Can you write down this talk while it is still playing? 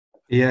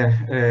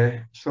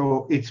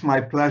So it's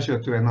my pleasure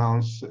to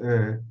announce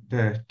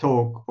the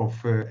talk of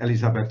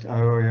Elisabeth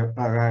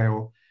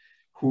Arrojo,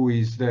 who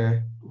is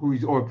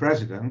our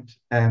president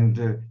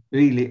and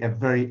really a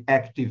very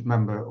active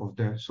member of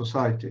the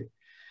society.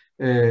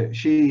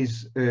 She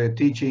is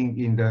teaching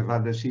in the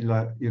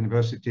Valdecilla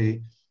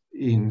University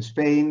in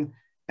Spain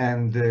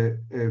and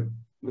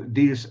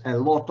deals a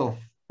lot of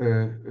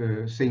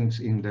things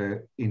in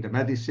the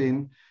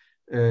medicine.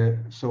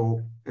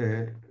 So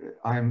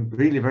I'm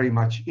really very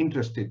much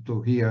interested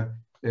to hear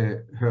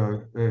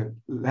her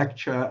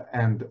lecture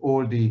and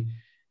all the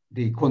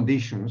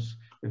conditions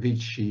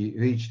which she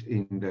reached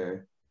in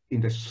the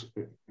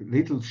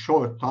little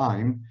short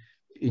time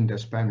in the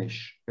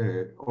Spanish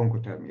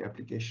Oncotherm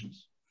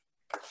applications.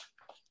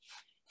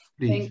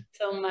 Please. Thank you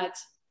so much.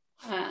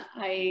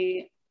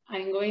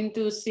 I'm going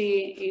to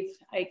see if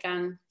I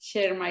can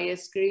share my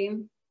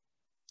screen.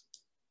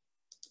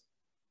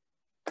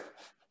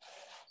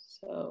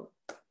 So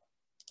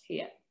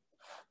here.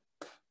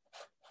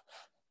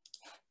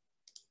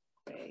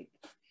 Great.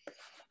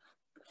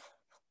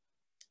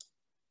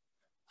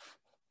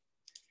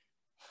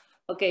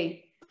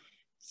 Okay.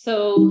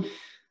 So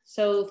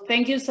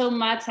thank you so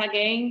much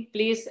again.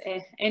 Please,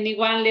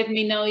 anyone, let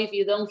me know if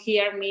you don't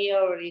hear me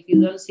or if you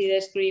don't see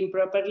the screen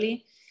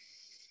properly.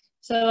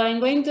 So I'm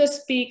going to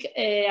speak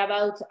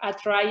about a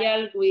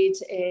trial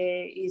which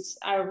is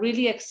a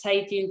really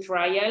exciting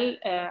trial.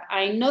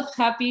 I'm not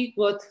happy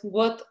what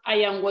I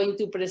am going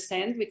to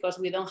present because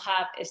we don't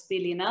have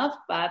still enough,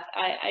 but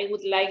I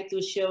would like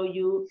to show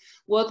you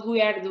what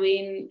we are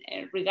doing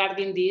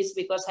regarding this,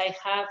 because I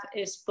have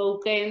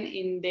spoken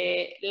in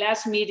the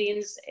last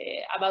meetings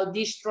about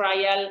this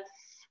trial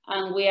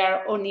and we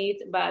are on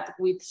it, but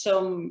with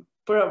some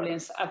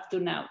problems up to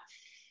now.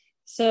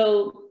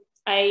 So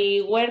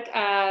I work,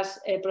 as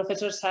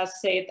Professor has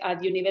said,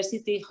 at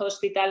University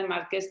Hospital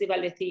Marqués de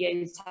Valdecilla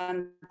in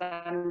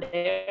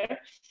Santander.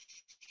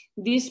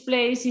 This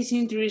place is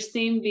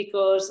interesting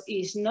because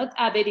it's not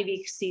a very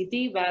big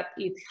city, but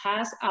it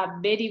has a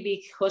very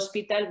big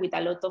hospital with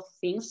a lot of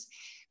things.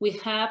 We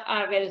have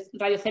a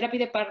radiotherapy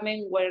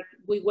department where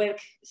we work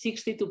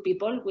 62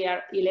 people. We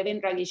are 11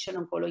 radiation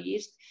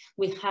oncologists.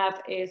 We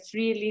have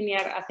 3 linear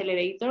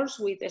accelerators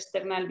with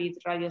external beam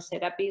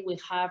radiotherapy. We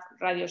have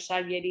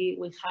radiosurgery.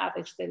 We have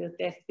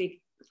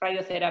externotactic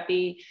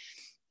radiotherapy.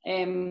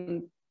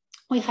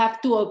 We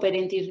have 2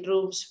 operating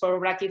rooms for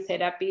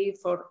brachytherapy,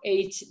 for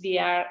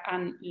HDR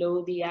and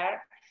low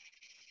DR.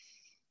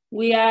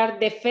 We are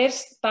the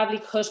first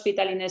public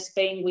hospital in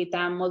Spain with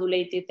a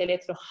modulated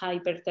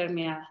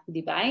electrohyperthermia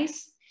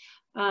device.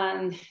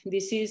 And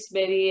this is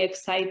very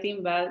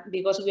exciting, but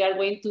because we are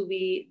going to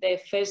be the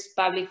first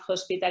public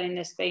hospital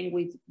in Spain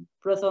with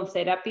proton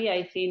therapy.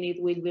 I think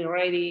it will be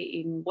ready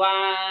in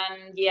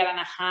 1.5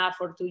 years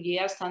or 2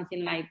 years,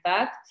 something like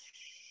that.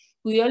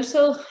 We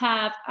also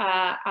have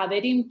a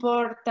very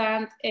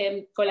important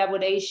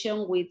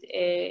collaboration with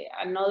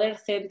another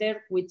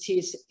center which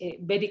is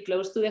very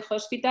close to the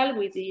hospital,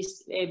 which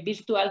is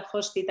Virtual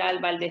Hospital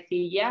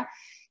Valdecilla.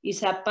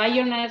 It's a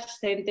pioneer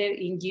center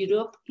in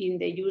Europe in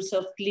the use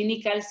of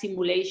clinical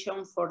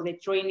simulation for the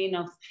training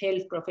of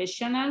health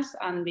professionals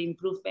and the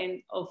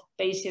improvement of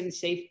patient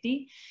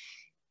safety.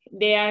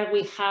 There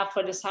we have,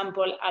 for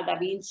example, a Da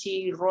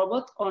Vinci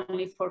robot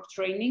only for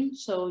training.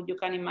 So you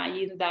can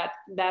imagine that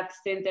that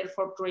center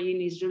for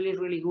training is really,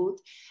 really good.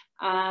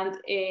 And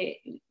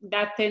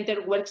that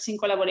center works in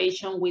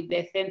collaboration with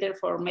the Center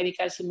for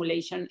Medical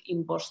Simulation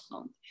in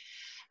Boston.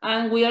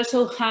 And we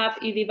also have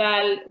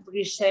IDIVAL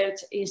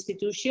Research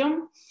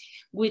Institution,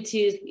 which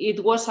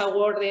was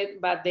awarded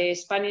by the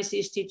Spanish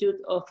Institute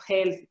of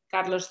Health,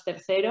 Carlos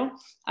III,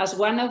 as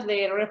one of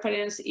the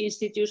reference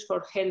institutes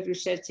for health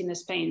research in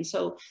Spain.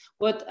 So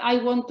what I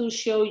want to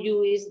show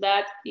you is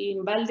that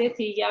in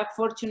Valdecilla,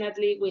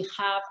 fortunately, we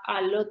have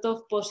a lot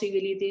of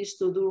possibilities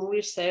to do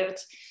research,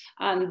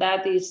 and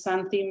that is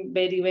something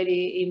very,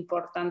 very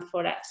important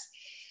for us.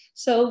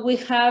 So we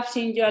have,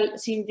 since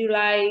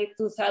July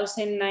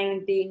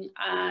 2019,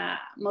 a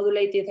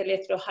modulated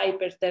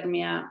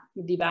electrohyperthermia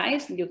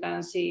device. You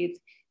can see it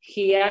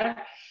here.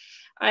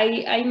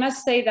 I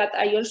must say that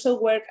I also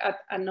work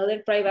at another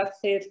private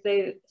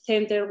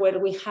center where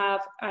we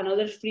have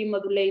another free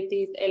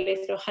modulated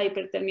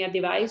electrohyperthermia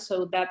device.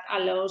 So that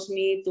allows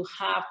me to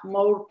have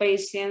more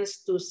patients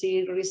to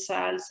see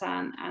results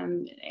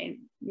and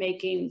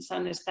making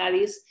some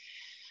studies.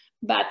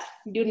 But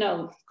you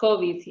know,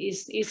 COVID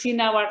is in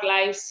our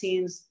lives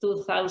since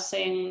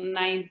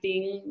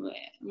 2019,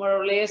 more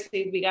or less.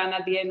 It began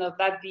at the end of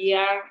that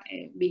year,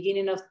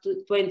 beginning of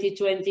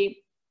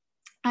 2020,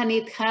 and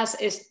it has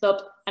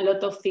stopped a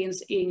lot of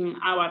things in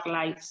our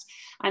lives,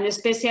 and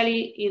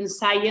especially in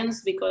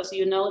science, because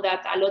you know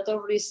that a lot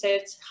of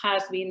research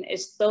has been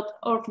stopped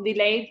or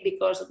delayed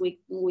because we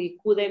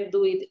couldn't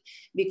do it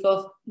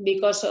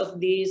because of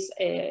this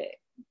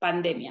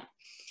pandemic.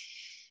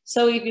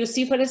 So if you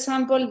see, for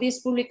example, this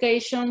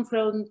publication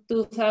from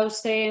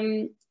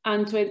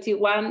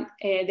 2021,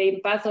 the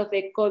impact of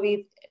the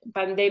COVID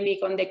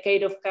pandemic on the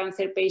care of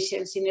cancer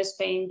patients in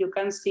Spain, you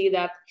can see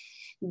that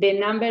the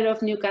number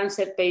of new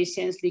cancer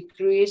patients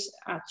decreased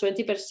at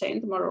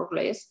 20%, more or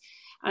less,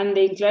 and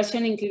the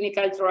inclusion in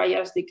clinical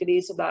trials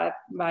decreased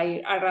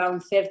by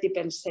around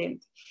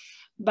 30%.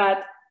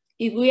 But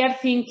if we are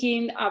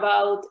thinking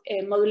about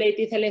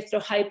modulated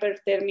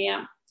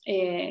electrohyperthermia,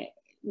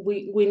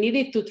 we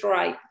needed to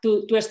try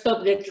to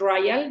stop the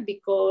trial,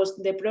 because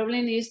the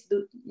problem is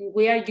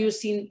we are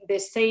using the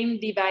same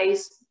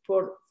device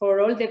for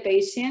all the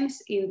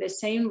patients in the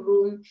same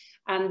room,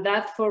 and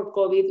that for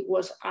COVID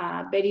was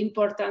a very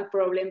important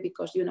problem,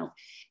 because, you know,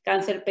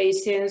 cancer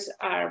patients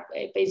are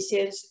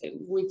patients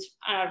which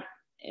are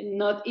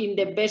not in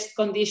the best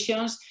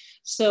conditions.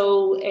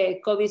 So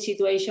COVID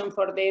situation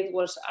for that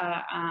was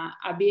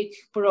a big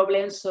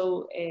problem.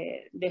 So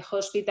the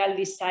hospital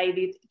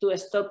decided to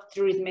stop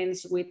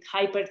treatments with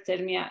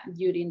hyperthermia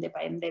during the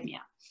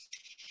pandemic.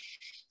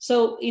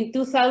 So in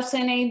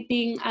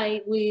 2018,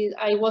 I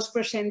was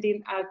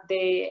presenting at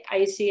the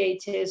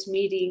ICHS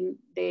meeting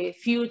the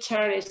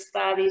future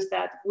studies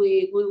that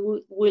we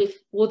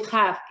would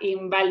have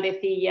in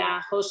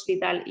Valdecilla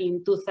Hospital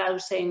in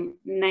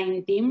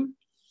 2019.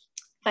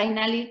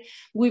 Finally,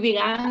 we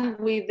began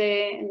with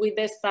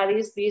the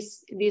studies.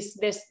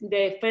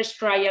 The first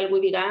trial we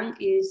began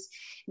is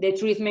the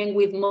treatment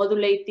with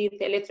modulated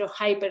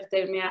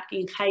electrohyperthermia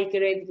in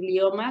high-grade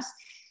gliomas,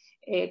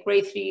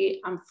 grade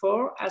 3 and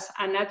 4, as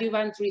an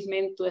adjuvant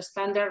treatment to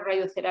standard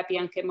radiotherapy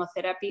and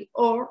chemotherapy,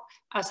 or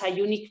as a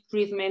unique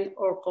treatment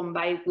or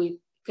combined with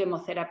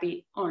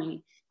chemotherapy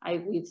only.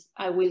 I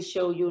will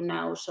show you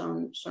now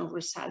some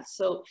results.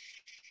 So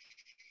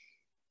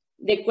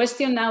the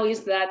question now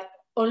is that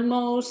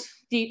almost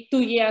 2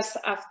 years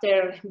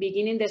after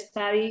beginning the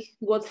study,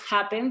 what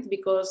happened?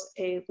 Because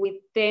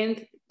we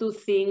tend to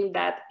think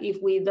that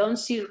if we don't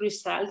see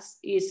results,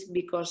 is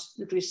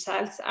because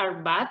results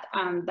are bad,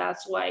 and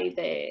that's why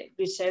the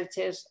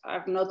researchers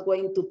are not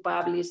going to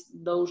publish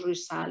those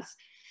results.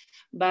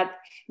 But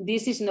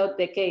this is not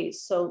the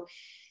case. So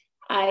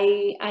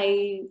I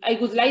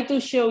would like to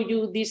show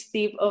you this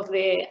tip of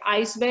the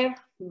iceberg,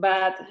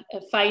 but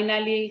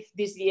finally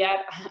this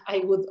year I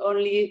would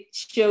only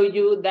show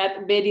you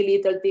that very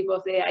little tip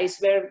of the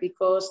iceberg,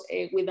 because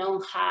we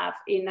don't have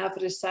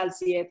enough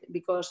results yet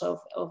because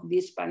of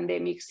this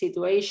pandemic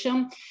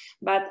situation.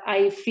 But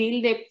I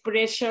feel the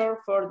pressure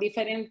for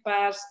different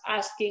parts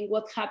asking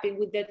what happened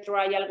with the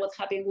trial, what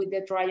happened with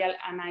the trial,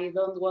 and I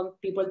don't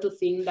want people to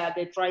think that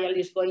the trial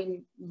is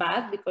going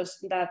bad, because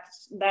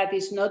that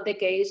is not the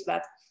case,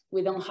 but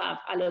we don't have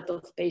a lot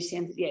of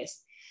patients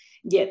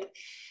yet.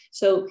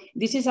 So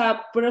this is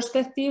a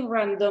prospective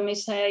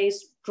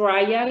randomized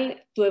trial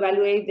to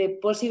evaluate the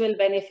possible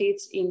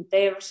benefits in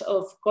terms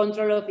of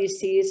control of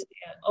disease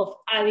of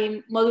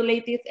adding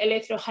modulated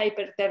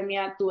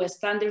electrohyperthermia to a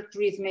standard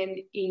treatment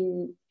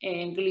in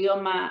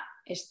glioma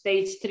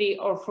stage 3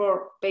 or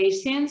 4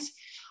 patients,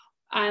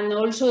 and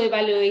also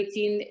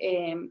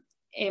evaluating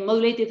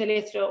modulated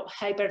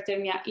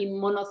electrohyperthermia in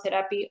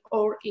monotherapy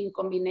or in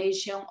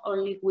combination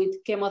only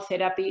with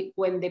chemotherapy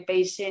when the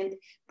patient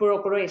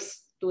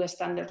progresses to a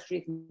standard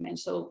treatment.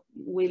 So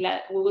we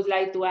would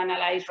like to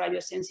analyze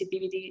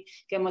radiosensitivity,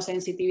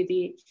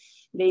 chemosensitivity,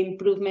 the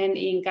improvement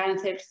in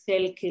cancer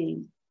cell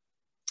killing.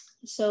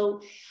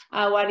 So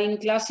our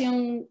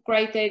inclusion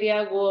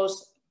criteria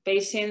was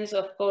patients,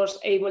 of course,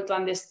 able to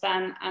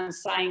understand and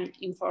sign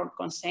informed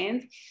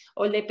consent.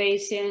 All the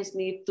patients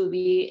need to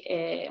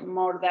be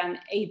more than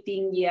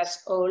 18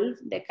 years old.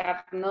 The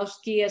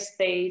Karnofsky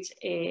stage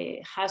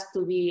has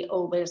to be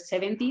over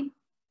 70.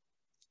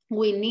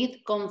 We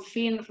need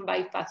confirmed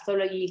by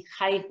pathology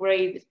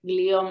high-grade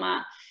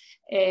glioma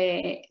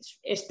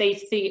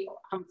stage 3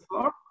 and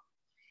 4.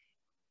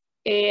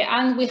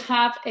 And we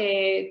have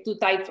 2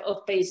 types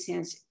of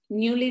patients: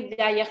 newly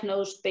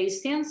diagnosed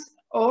patients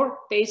or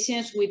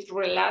patients with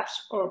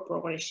relapse or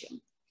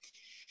progression.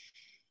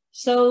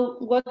 So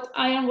what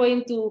I am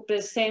going to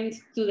present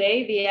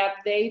today, the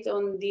update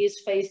on this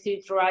phase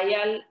 3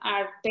 trial,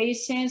 are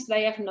patients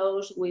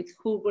diagnosed with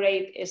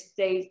high-grade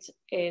stage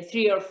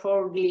 3 or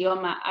 4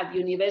 glioma at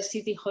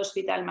University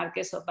Hospital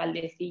Marqués of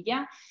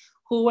Valdecilla,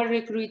 who were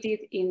recruited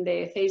in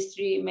the phase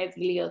 3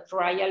 MEDGLIO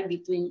trial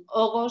between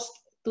August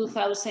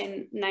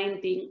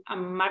 2019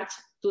 and March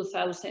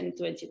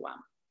 2021.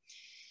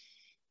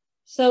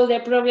 So the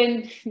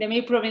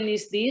main problem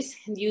is this: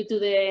 due to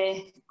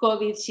the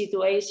COVID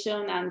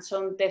situation and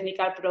some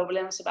technical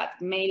problems, but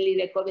mainly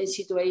the COVID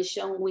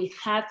situation, we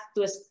had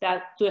to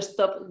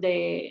stop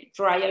the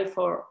trial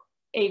for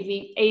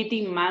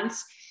 18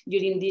 months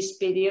during this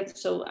period.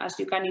 So as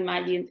you can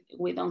imagine,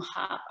 we don't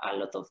have a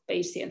lot of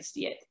patients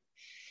yet.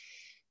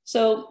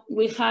 So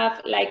we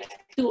have like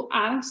 2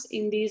 arms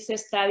in this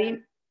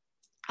study.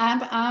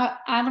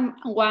 Arm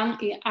 1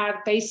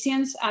 are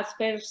patients at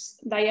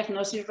first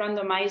diagnosis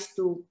randomized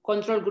to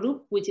control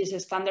group, which is a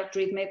standard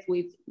treatment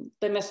with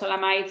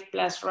temozolomide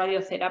plus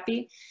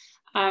radiotherapy.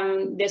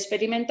 The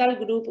experimental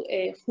group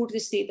who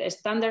received a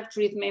standard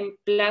treatment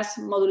plus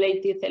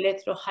modulated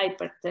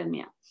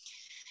electrohyperthermia.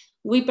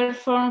 We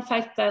perform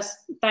 5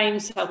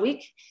 times a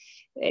week.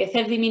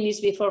 30 minutes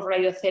before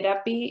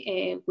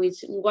radiotherapy with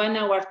 1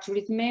 hour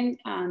treatment,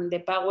 and the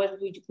power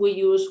we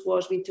used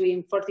was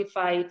between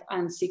 45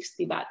 and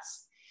 60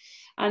 watts.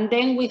 And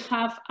then we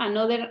have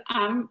another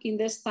arm in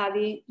the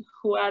study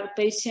who are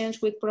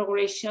patients with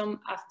progression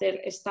after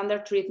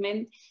standard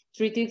treatment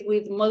treated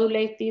with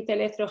modulated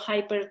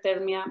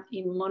electrohyperthermia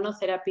in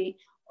monotherapy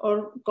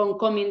or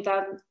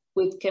concomitant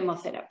with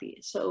chemotherapy.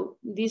 So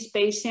these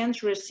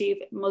patients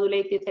receive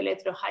modulated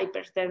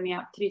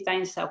electrohyperthermia 3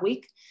 times a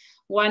week,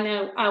 1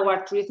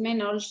 hour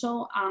treatment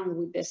also, and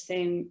with the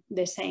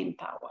same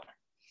power.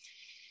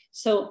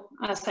 So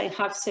as I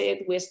have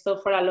said, we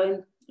stopped for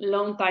a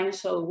long time,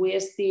 so we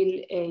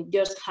still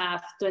just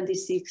have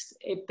 26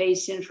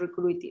 patients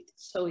recruited,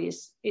 so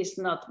it's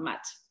not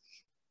much.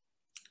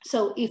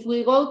 So if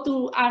we go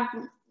to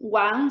arm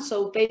 1,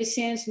 so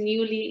patients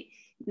newly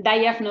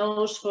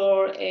diagnosed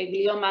for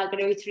glioma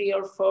grade 3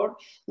 or 4,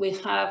 we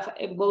have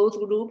both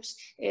groups,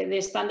 the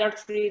standard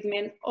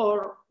treatment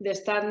or the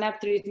standard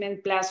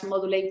treatment plus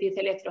modulated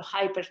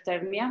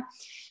electrohyperthermia.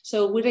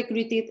 So we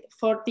recruited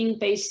 14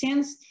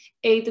 patients,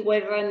 8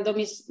 were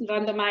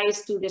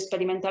randomized to the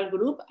experimental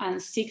group and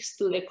 6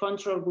 to the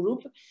control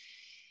group.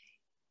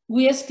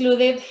 We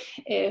excluded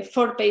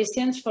 4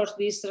 patients for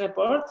this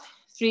report,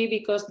 3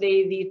 because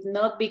they did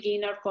not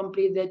begin or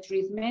complete the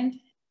treatment.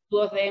 2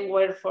 of them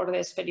were for the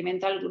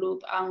experimental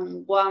group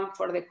and 1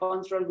 for the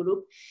control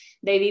group.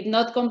 They did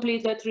not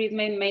complete the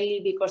treatment mainly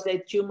because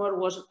the tumor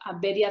was a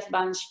very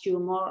advanced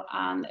tumor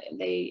and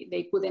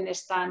they couldn't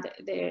stand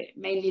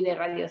mainly the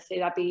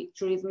radiotherapy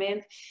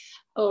treatment,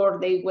 or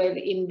they were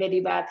in very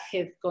bad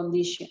health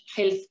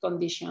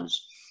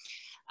conditions.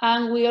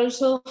 And we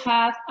also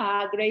had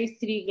a grade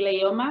 3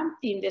 glioma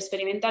in the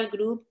experimental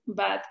group,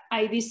 but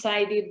I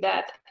decided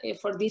that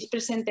for this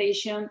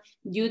presentation,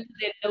 due to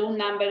the low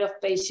number of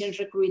patients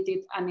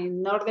recruited and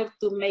in order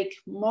to make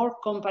more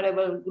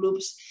comparable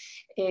groups,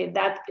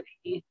 that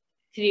grade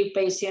 3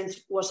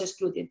 patients was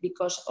excluded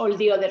because all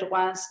the other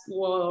ones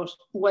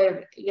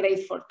were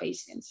grade 4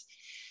 patients.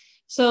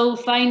 So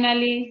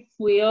finally,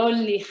 we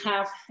only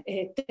have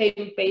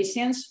 10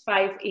 patients,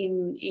 5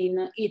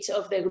 in each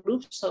of the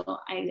groups. So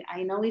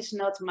I know it's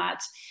not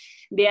much.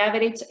 The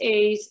average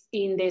age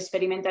in the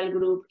experimental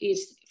group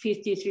is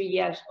 53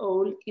 years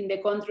old. In the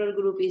control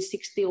group is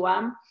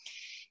 61.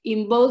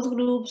 In both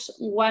groups,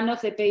 one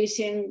of the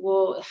patients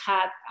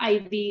had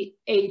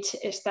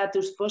ICHS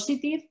status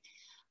positive,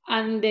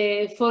 and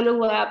the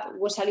follow-up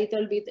was a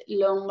little bit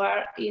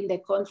longer in the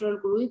control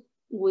group,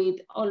 with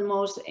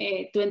almost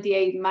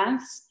 28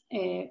 months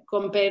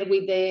compared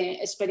with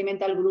the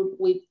experimental group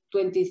with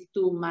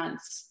 22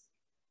 months.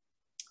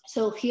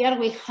 So here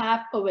we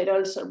have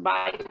overall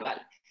survival.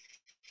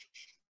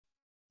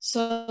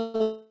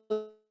 So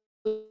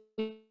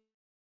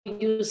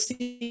you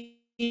see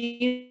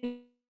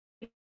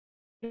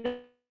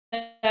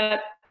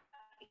that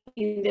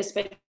in the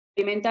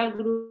experimental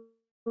group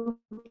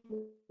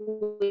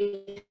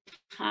we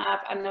have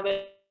an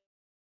overall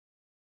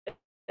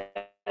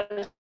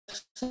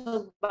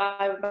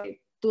survival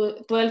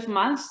 12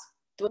 months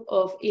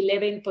of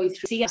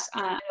 11.3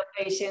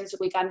 patients.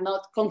 We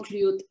cannot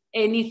conclude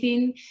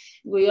anything.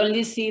 We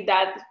only see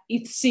that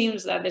it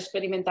seems that the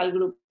experimental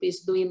group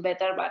is doing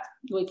better, but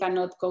we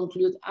cannot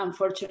conclude,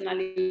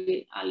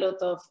 unfortunately, a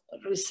lot of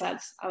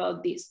results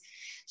about this.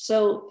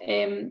 So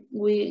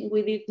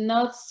we did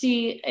not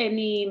see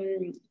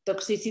any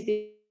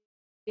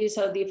toxicities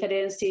or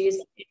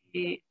differences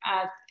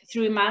at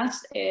 3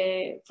 months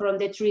from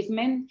the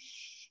treatment.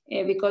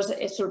 Because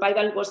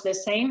survival was the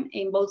same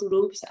in both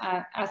groups.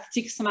 At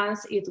 6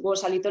 months, it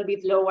was a little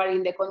bit lower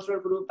in the control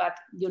group, but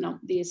you know,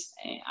 this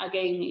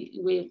again,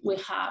 we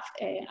have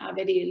a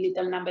very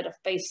little number of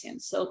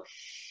patients. So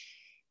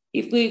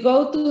if we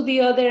go to the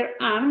other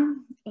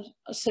arm,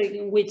 so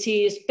which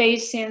is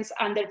patients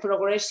under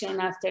progression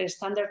after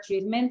standard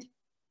treatment,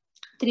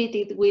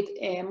 treated with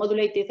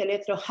modulated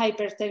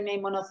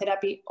electrohyperthermia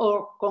monotherapy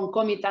or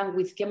concomitant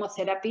with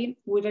chemotherapy,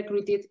 we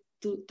recruited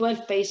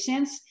 12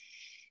 patients.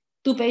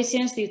 2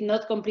 patients did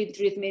not complete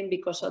treatment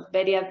because of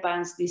very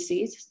advanced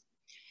disease.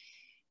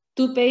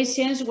 2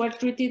 patients were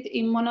treated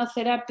in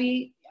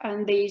monotherapy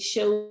and they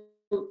showed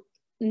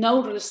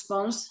no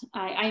response.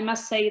 I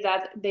must say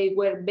that they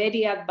were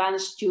very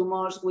advanced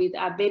tumors with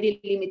a very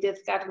limited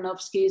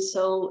Karnofsky,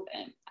 so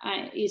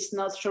it's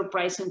not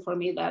surprising for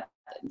me that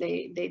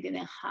they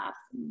didn't have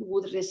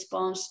good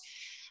response.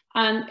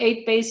 And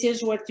 8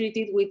 patients were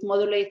treated with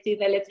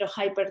modulated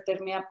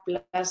electrohyperthermia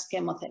plus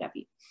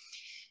chemotherapy.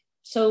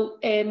 So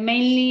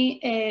mainly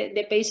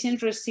the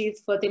patients received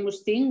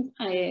fotemustin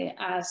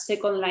as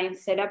second-line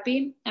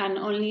therapy, and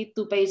only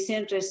 2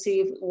 patients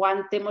received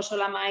one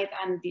temozolomide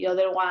and the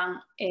other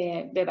one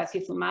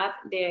bevacizumab,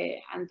 the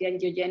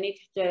anti-angiogenic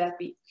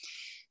therapy.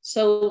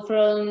 So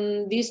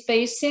from these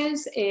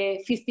patients,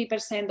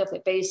 50% of the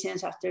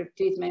patients after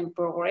treatment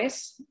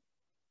progressed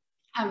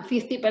and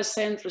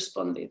 50%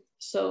 responded.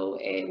 So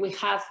we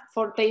have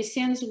 4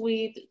 patients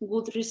with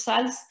good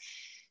results,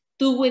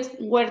 2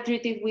 were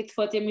treated with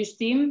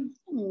fluoxetine.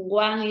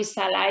 1 is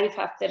alive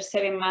after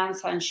 7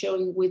 months and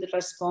showing with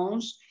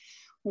response.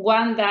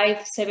 1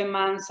 died 7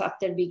 months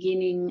after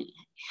beginning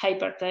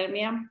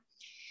hyperthermia.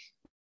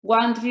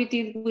 1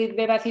 treated with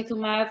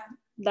bevacizumab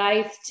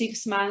died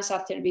 6 months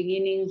after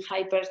beginning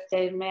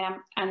hyperthermia,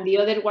 and the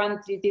other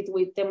 1 treated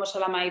with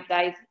temozolomide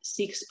died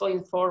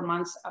 6.4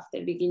 months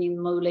after beginning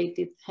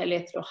modulated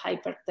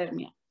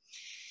electrohyperthermia.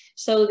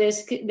 So the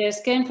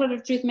scheme for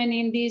the treatment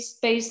in these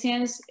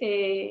patients,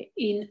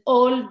 in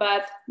all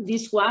but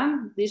this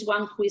one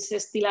who is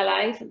still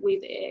alive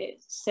with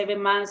 7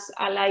 months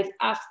alive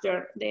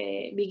after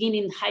the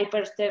beginning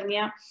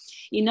hyperthermia.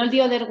 In all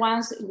the other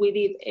ones, we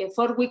did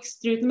 4 weeks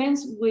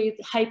treatments with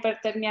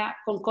hyperthermia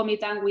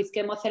concomitant with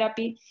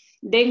chemotherapy.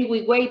 Then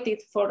we waited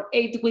for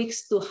 8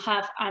 weeks to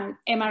have an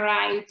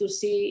MRI to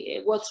see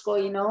what's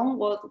going on,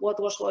 what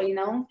was going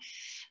on.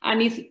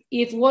 And if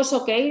it was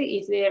okay,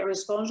 if the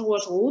response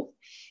was good,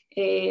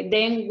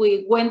 then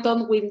we went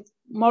on with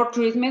more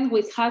treatment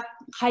with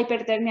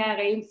hyperthermia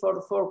again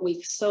for 4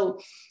 weeks. So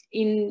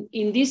in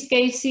these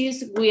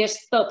cases, we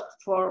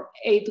stopped for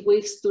 8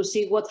 weeks to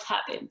see what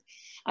happened.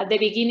 At the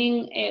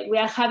beginning, we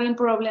are having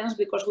problems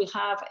because we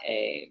have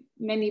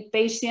many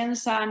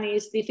patients and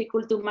it's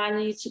difficult to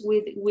manage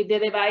with the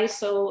device.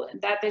 So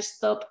that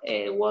stop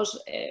was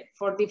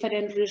for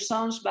different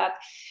reasons, but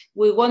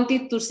we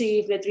wanted to see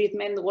if the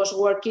treatment was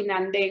working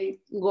and then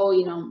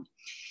going on.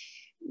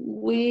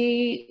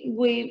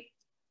 We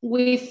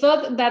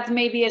thought that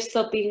maybe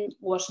stopping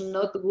was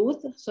not good.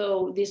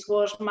 So this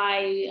was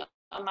my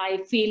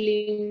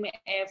feeling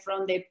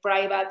from the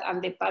private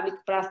and the public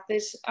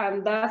practice,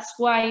 and that's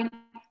why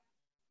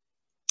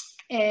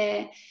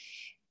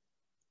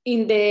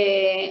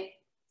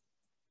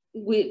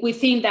we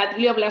think that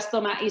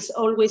glioblastoma is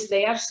always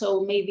there,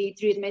 so maybe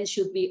treatment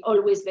should be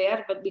always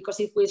there, but because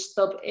if we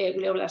stop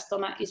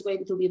glioblastoma, it's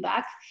going to be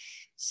back.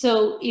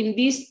 So in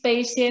this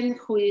patient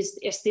who is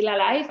still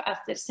alive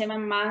after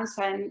 7 months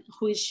and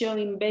who is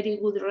showing very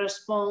good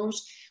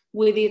response,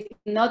 we did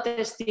not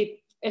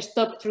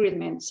stop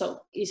treatment. So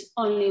it's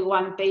only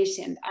 1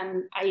 patient,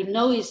 and I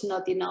know it's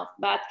not enough,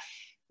 but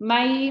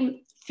my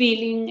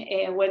feeling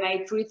when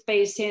I treat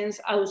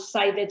patients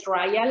outside the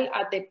trial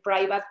at the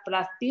private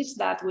practice,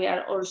 that we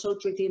are also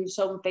treating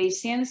some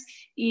patients,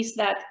 is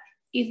that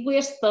if we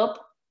stop,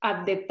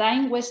 at the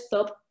time we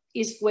stop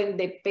is when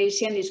the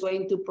patient is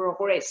going to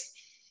progress.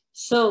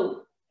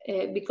 So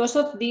because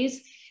of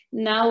this,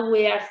 now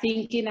we are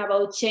thinking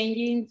about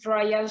changing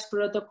trials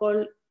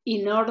protocol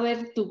in order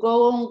to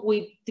go on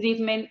with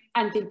treatment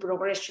until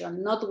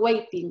progression, not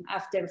waiting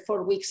after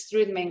 4 weeks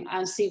treatment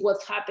and see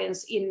what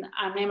happens in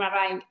an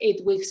MRI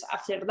 8 weeks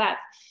after that.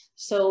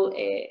 So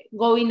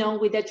going on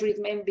with the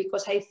treatment,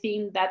 because I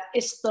think that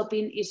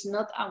stopping is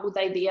not a good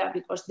idea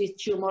because this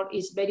tumor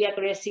is very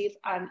aggressive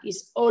and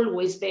is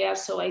always there.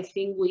 So I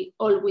think we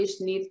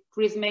always need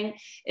treatment,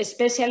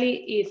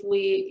 especially if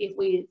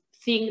we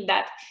think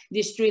that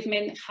this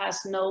treatment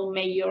has no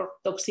major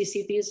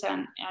toxicities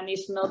and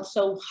is not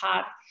so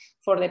hard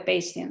for the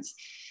patients.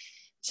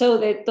 So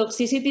the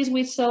toxicities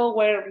we saw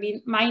were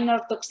minor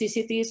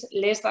toxicities.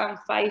 Less than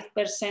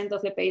 5%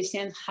 of the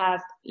patients had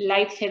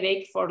light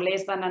headache for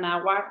less than an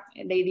hour.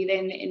 They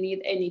didn't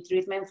need any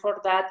treatment for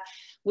that.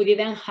 We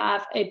didn't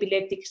have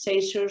epileptic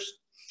seizures.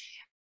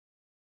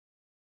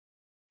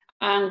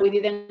 And we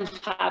didn't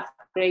have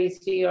grade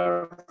 3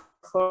 or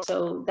 4.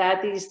 So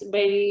that is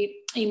very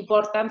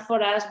important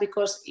for us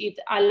because it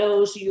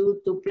allows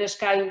you to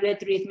prescribe the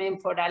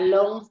treatment for a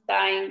long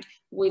time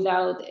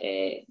without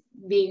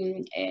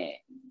being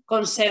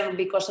concerned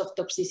because of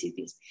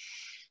toxicities.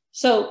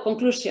 So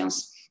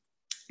conclusions.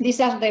 These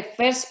are the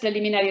first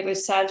preliminary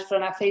results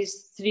from a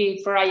phase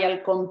 3 trial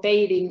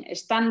comparing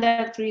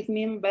standard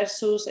treatment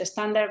versus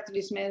standard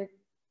treatment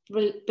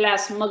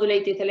plus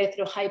modulated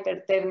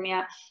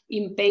electrohyperthermia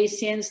in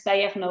patients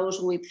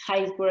diagnosed with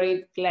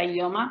high-grade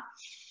glioma.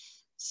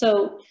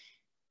 So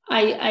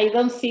I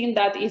don't think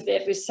that if the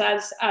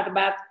results are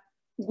bad,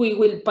 we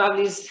will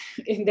publish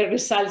the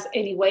results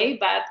anyway,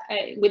 but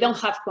we don't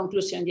have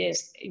conclusion yet.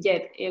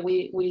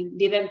 We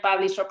didn't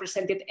publish or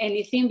presented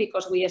anything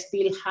because we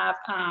still have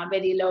a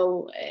very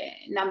low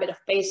number of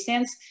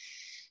patients.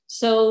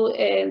 So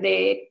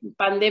the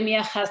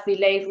pandemic has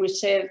delayed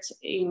research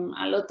in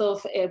a lot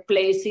of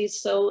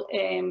places, so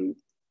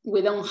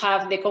we don't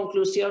have the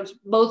conclusions.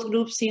 Both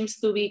groups seems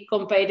to be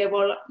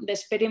comparable. The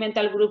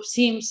experimental group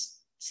seems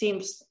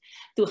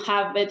to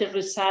have better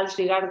results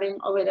regarding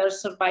overall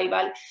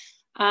survival.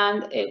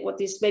 And what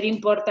is very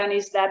important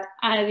is that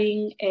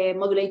adding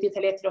modulated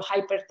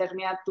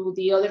electrohyperthermia to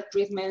the other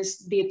treatments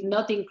did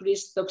not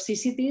increase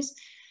toxicities.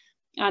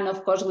 And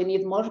of course, we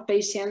need more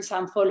patients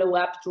and follow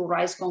up to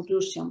raise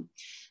conclusion.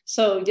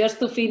 So just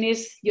to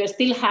finish, you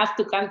still have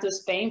to come to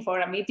Spain for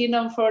a meeting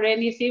or for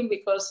anything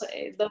because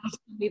those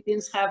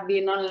meetings have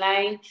been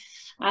online.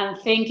 And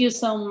thank you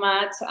so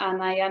much.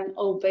 And I am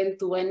open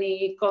to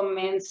any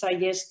comments,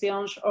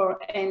 suggestions, or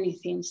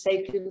anything.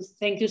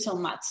 Thank you so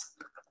much.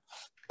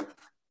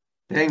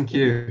 Thank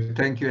you,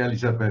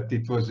 Elisabeth.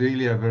 It was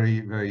really a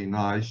very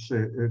nice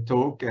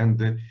talk,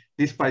 and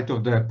despite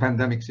of the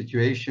pandemic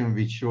situation,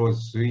 which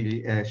was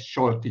really a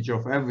shortage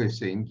of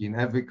everything in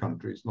every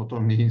country, not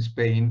only in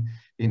Spain,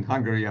 in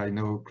Hungary, I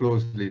know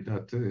closely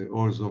that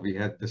also we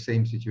had the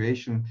same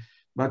situation,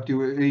 but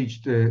you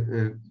reached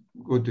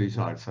good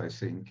results, I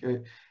think.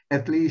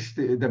 At least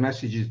the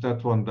message is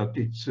that one, that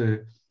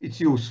it's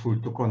useful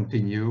to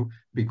continue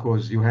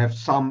because you have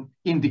some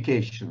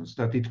indications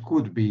that it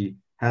could be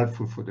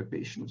helpful for the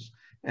patients.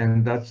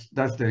 And that's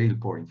the real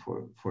point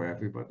for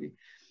everybody.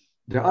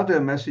 The other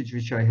message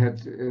which I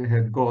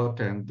had got,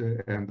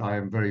 and I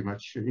am very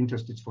much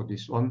interested for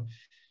this one,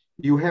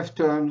 you have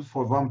turned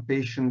for one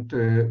patient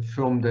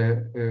from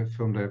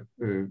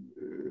the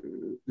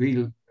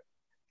real,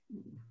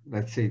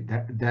 let's say,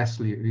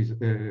 deathly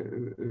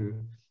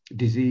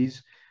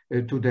disease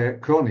to the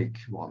chronic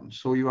one.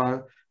 So you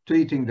are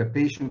treating the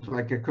patient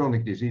like a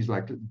chronic disease,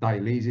 like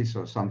dialysis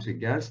or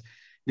something else,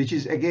 which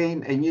is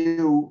again a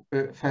new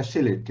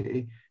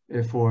facility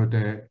for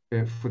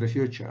the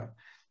future.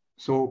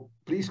 So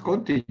please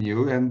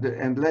continue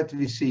and let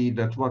me see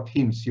that what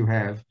hints you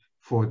have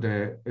for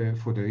the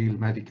real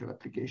medical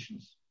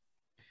applications.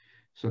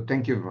 So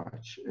thank you very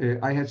much.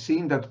 I had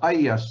seen that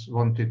ICHS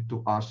wanted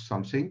to ask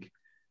something.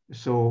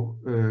 So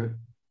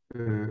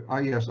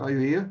ICHS, are you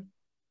here?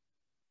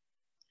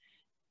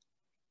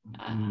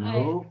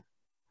 No.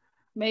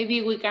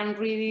 Maybe we can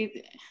read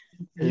it.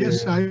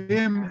 Yes, I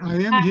am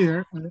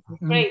here.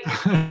 Great.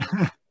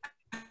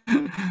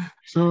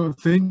 So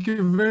thank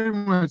you very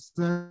much.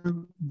 That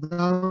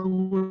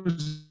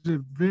was a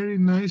very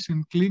nice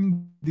and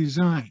clean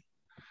design.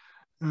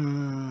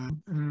 A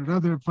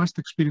rather vast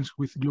experience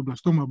with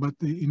glioblastoma, but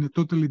in a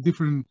totally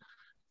different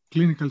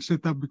clinical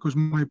setup because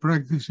my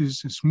practice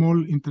is a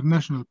small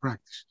international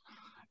practice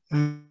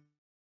in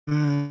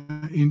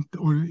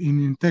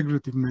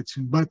integrative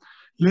medicine. But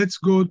let's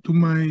go to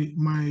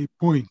my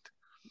point.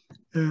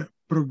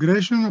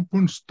 Progression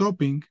upon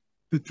stopping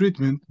the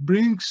treatment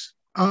brings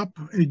up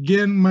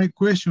again my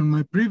question,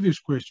 my previous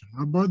question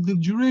about the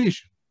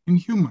duration in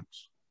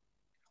humans.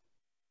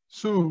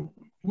 So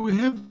we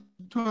have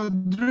to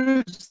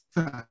address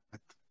that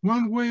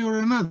one way or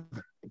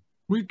another.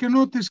 We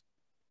cannot escape.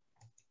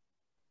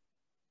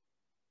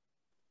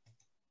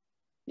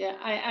 Yeah,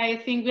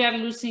 I think we are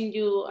losing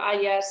you,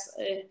 Ayas,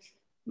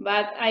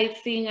 but I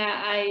think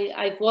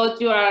I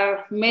got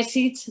your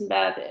message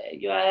that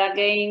you are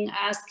again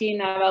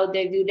asking about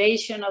the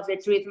duration of the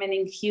treatment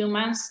in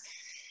humans.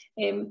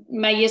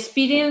 My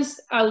experience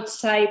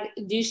outside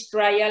this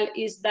trial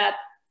is that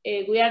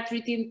we are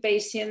treating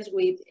patients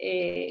with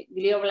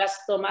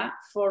glioblastoma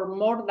for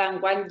more than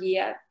 1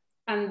 year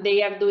and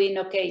they are doing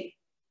okay.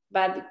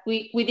 But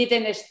we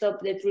didn't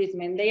stop the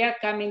treatment. They are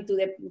coming to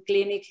the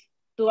clinic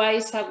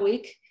twice a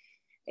week,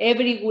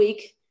 every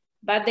week,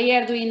 but they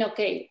are doing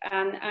okay.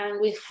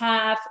 And we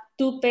have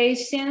 2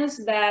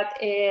 patients that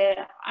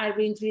are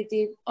being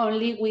treated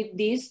only with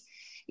this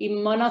in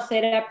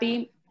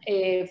monotherapy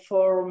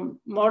for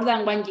more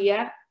than 1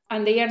 year,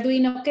 and they are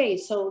doing okay.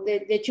 So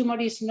the tumor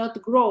is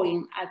not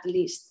growing, at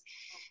least.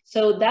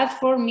 So that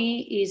for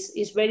me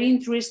is very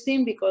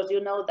interesting because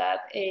you know that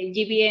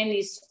GBM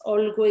is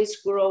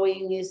always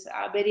growing, is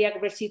a very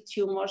aggressive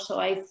tumor. So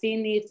I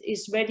think it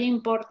is very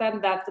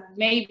important that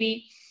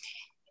maybe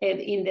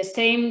in the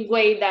same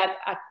way that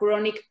a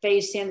chronic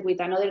patient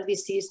with another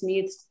disease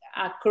needs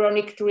a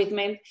chronic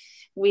treatment,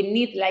 we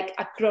need like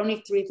a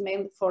chronic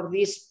treatment for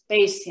these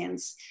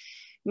patients.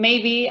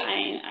 Maybe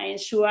I'm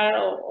sure,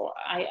 or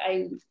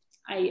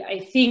I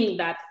think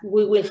that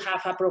we will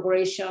have a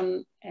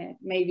progression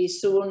maybe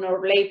soon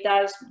or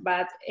later,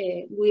 but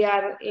we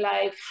are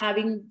like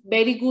having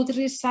very good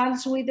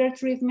results with their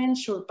treatment,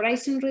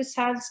 surprising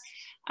results.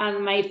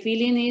 And my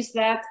feeling is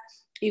that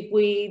if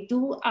we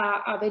do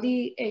a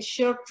very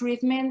short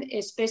treatment,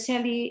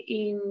 especially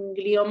in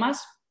gliomas,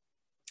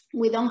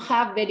 we don't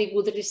have very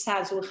good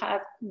results. We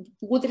have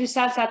good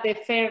results at the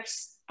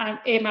first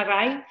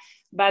MRI,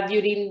 but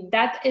during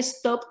that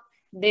stop,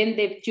 then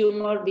the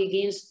tumor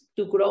begins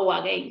to grow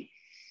again.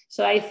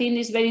 So I think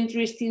it's very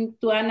interesting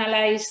to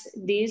analyze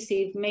this,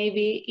 if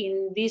maybe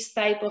in this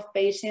type of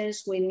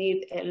patients we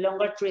need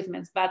longer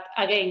treatments. But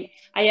again,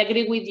 I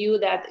agree with you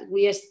that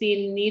we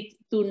still need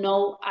to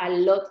know a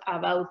lot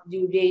about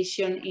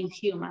duration in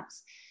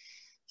humans.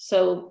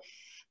 So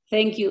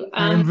thank you.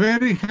 I'm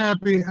very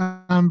happy.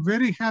 I'm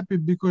very happy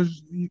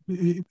because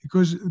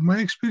my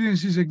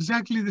experience is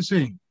exactly the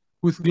same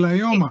with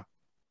glioma.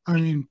 I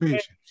mean,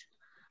 patients.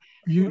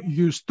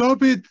 You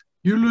stop it,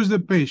 you lose the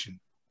patient.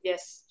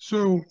 Yes.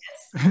 So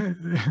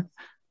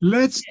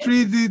let's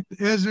treat it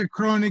as a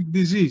chronic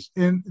disease.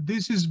 And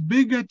this is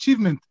big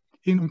achievement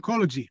in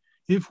oncology.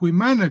 If we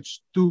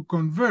manage to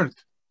convert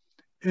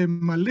a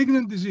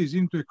malignant disease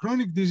into a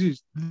chronic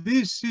disease,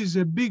 this is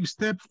a big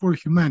step for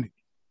humanity.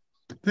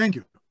 Thank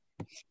you.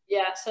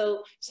 Yeah,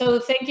 so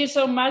thank you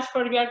so much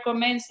for your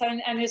comments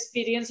and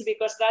experience,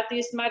 because that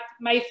is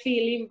my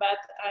feeling, but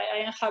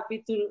I am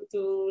happy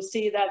to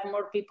see that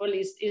more people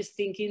is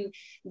thinking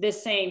the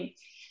same.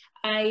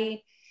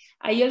 I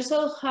I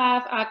also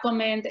have a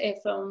comment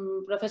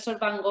from Professor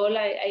Van Gogh.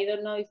 I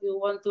don't know if you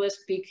want to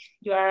speak.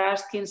 You are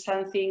asking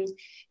something.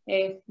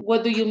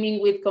 What do you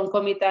mean with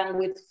concomitant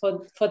with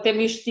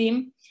Fotemus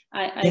team?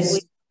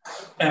 Yes.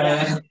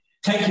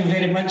 Thank you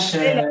very much.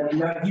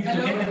 We are here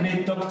together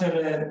with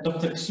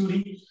Dr.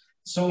 Ksuri.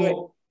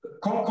 So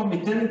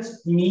concomitant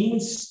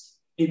means,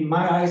 in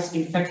my eyes,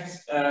 in fact,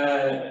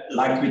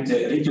 like with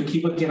the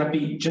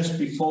radiochemotherapy just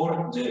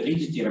before the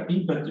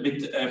radiotherapy, but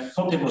with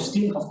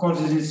fotemostin, of course,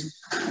 this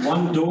is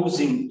one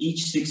dosing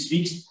each 6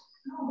 weeks.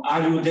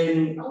 Are you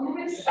then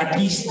at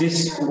least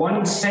this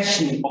one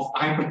session of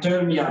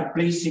hyperthermia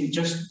placing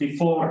just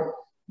before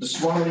the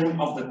swallowing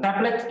of the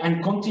tablet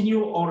and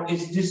continue, or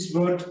is this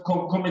word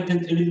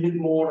concomitant a little bit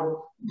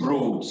more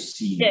broad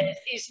seen? Yes,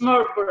 it's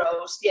more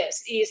broad,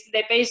 yes. Is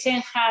the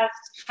patient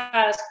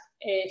has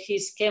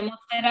his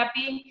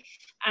chemotherapy,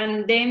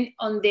 and then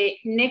on the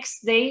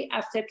next day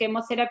after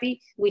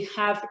chemotherapy, we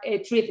have a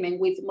treatment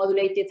with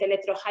modulated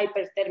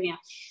electrohyperthermia.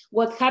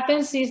 What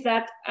happens is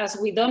that as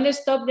we don't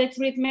stop the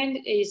treatment,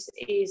 is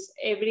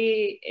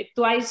every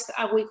twice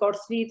a week or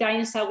 3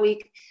 times a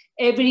week,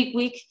 every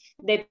week,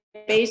 the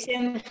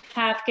patient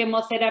have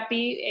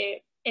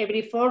chemotherapy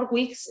every 4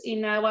 weeks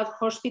in our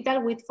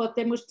hospital with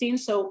fotemustin.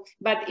 So,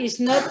 but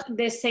it's not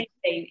the same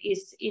day,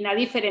 it's in a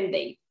different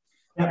day.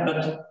 Yeah,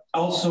 but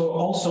also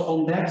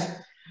on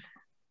that,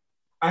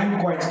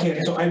 I'm quite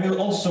scared. So I will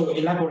also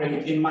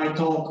elaborate in my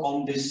talk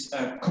on this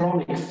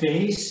chronic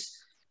phase.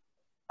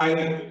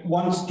 I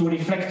want to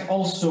reflect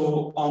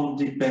also on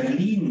the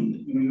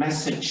Berlin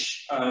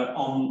message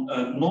on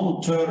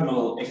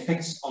non-terminal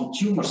effects on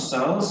tumor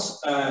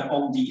cells,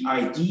 on the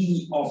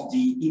idea of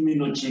the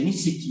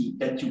immunogenicity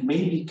that you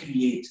maybe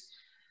create.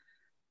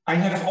 I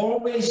have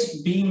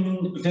always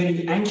been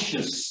very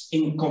anxious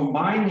in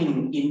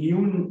combining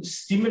immune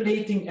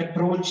stimulating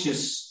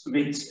approaches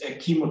with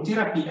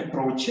chemotherapy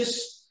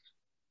approaches.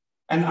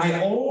 And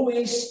I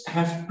always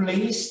have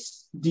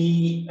placed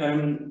the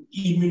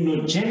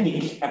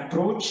immunogenic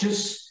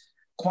approaches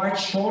quite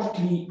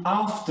shortly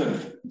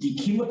after the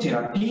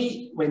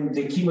chemotherapy, when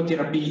the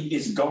chemotherapy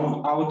is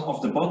gone out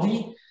of the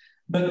body,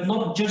 but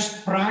not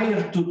just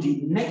prior to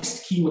the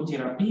next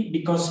chemotherapy,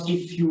 because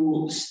if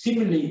you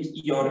stimulate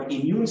your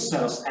immune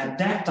cells at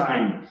that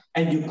time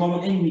and you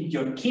come in with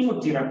your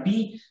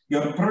chemotherapy,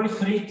 your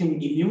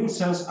proliferating immune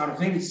cells are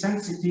very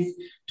sensitive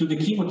to the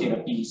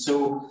chemotherapy.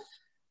 So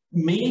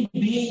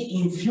maybe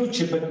in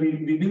future, but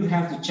we will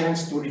have the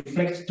chance to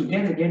reflect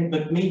together again,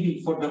 but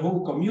maybe for the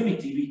whole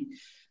community,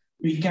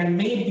 we can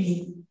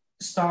maybe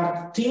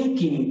start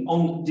thinking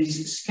on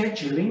this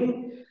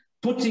scheduling,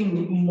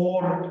 putting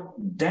more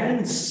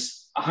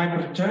dense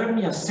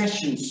hyperthermia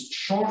sessions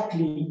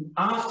shortly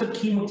after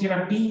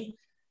chemotherapy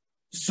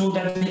so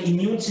that the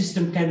immune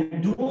system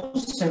can do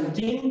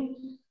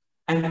something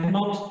and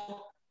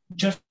not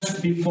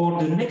just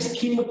before the next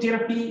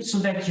chemotherapy, so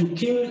that you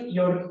kill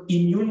your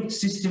immune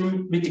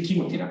system with the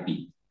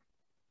chemotherapy.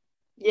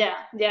 Yeah,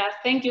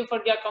 thank you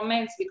for your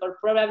comments, because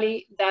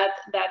probably that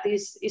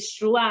is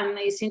true and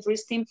is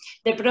interesting.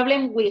 The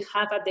problem we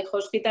have at the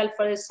hospital,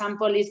 for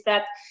example, is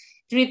that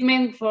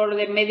treatment for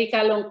the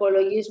medical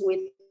oncologist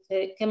with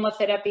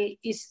chemotherapy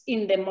is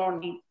in the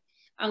morning,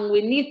 and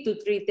we need to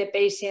treat the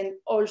patient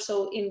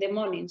also in the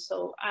morning.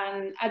 So,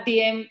 and at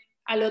the end,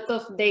 a lot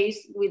of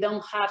days we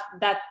don't have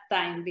that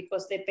time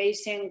because the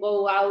patient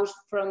go out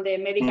from the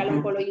medical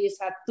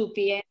oncologist at 2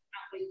 p.m.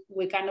 and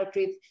we cannot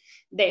treat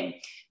them.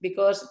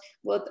 Because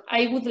what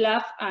I would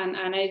love, and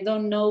I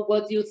don't know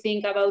what you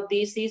think about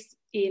this, is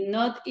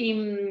not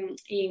in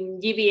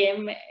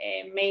GBM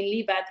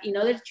mainly, but in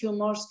other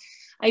tumors,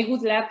 I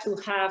would love to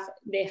have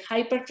the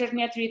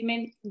hyperthermia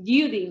treatment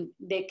during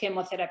the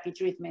chemotherapy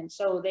treatment.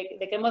 So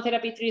the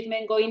chemotherapy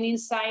treatment going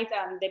inside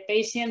and the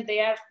patient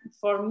there,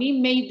 for me,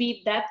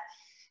 maybe that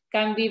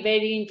can be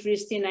very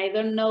interesting. I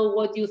don't know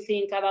what you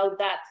think about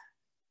that.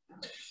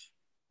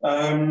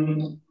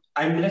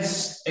 I'm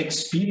less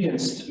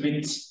experienced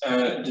with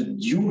the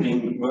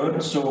during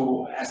word.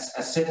 So as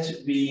I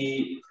said,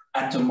 we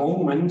at the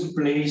moment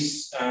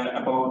place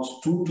about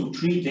 2 to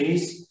 3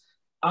 days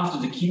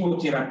after the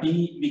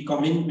chemotherapy, we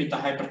come in with the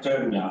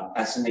hyperthermia.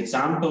 As an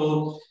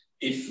example,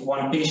 if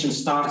one patient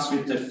starts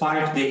with the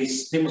 5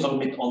 days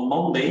temozolomide on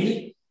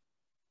Monday,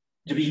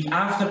 the week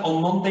after,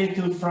 on Monday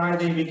till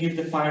Friday, we give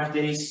the 5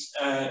 days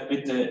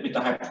with the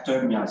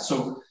hyperthermia.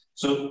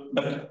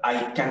 But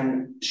I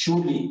can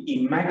surely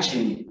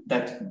imagine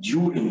that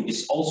during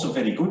is also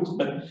very good,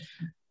 but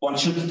one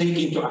should take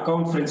into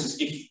account, for instance,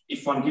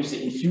 if one gives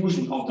the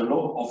infusion of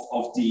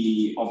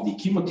the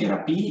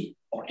chemotherapy,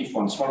 or if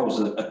one swallows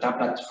a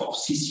tablet of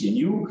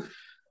CCNU,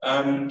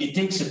 it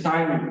takes a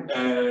time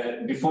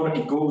before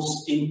it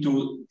goes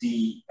into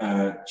the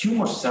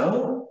tumor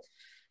cell,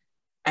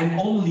 and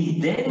only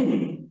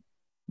then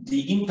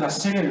the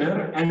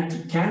intracellular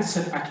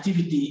anti-cancer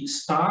activity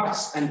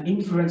starts and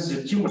influences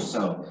the tumor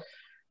cell.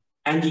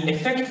 And the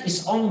effect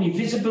is only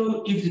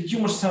visible if the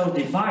tumor cell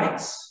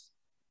divides.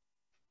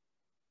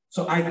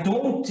 So I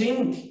don't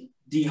think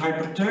the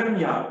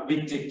hyperthermia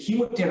with the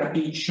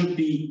chemotherapy should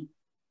be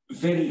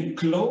very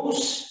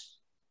close,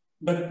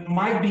 but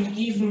might be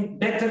even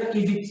better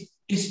if it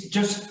is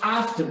just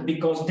after,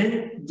 because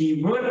then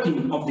the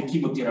working of the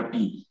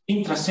chemotherapy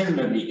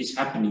intracellularly is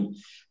happening.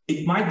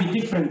 It might be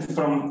different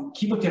from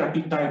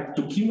chemotherapy type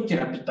to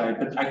chemotherapy type,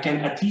 but I can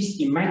at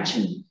least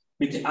imagine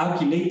with the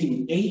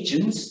alkylating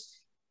agents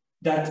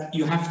that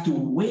you have to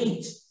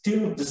wait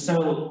till the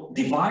cell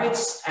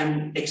divides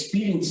and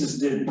experiences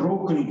the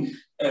broken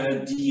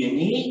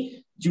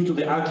DNA due to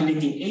the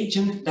alkylating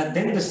agent, that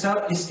then the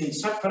cell is in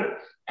suffer,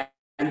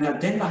 and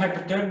that then the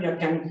hyperthermia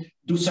can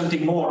do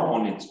something more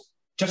on it.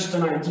 Just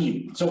an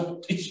idea.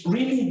 So it's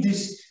really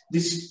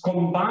this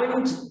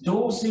combined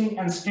dosing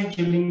and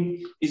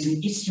scheduling is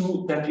an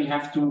issue that we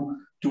have to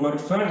work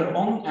further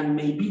on, and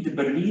maybe the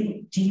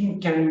Berlin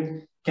team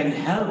can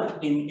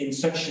help in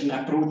such an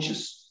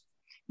approaches.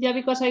 Yeah,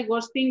 because I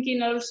was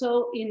thinking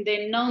also in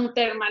the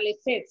non-thermal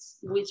effects,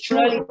 which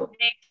probably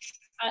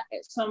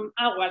takes some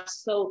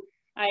hours. So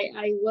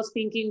I was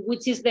thinking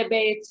which is the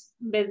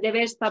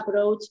best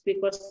approach,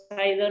 because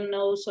I don't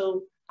know.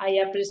 So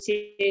I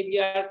appreciate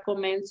your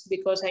comments,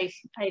 because I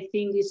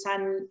think it's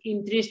an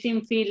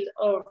interesting field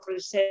of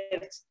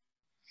research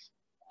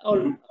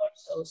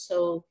also.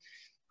 So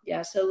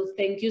yeah, so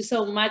thank you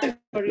so much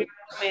for your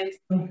comments.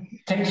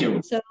 Thank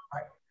you. So,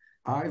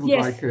 I would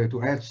like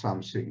to add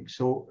something.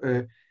 So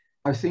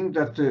I think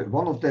that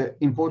one of the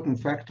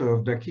important factors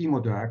of the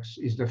chemo drugs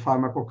is the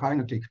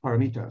pharmacokinetic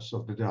parameters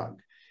of the drug,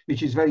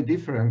 which is very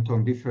different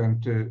on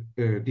different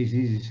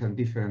diseases and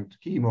different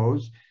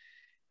chemos.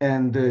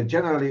 And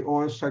generally,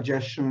 all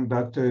suggestion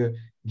that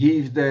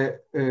give the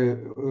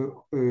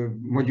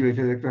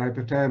modulated electron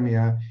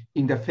hyperthermia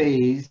in the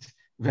phase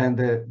when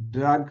the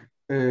drug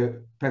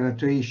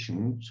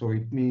penetration, so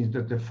it means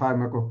that the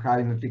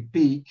pharmacokinetic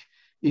peak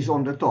is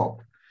on the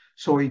top.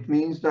 So it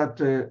means that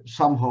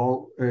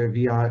somehow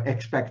we are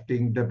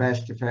expecting the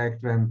best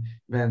effect when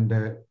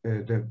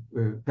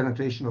the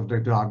penetration of the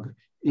drug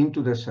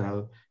into the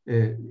cell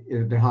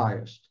the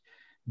highest.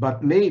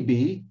 But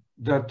maybe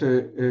that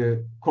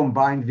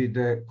combined with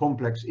the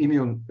complex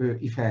immune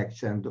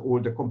effects and all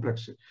the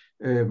complex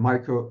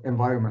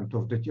microenvironment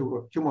of the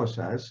tumor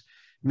cells,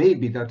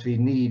 maybe that we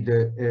need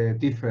a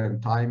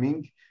different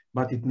timing,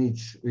 but it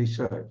needs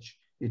research,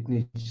 it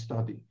needs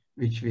study,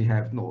 which we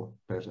have not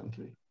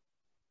presently.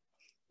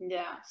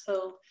 Yeah,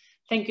 so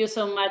thank you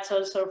so much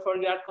also for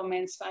your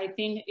comments. I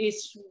think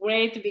it's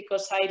great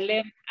because I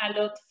learned a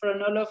lot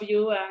from all of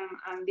you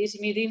and these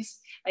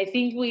meetings. I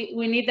think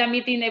we need a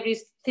meeting every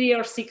 3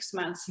 or 6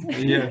 months.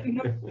 Yeah.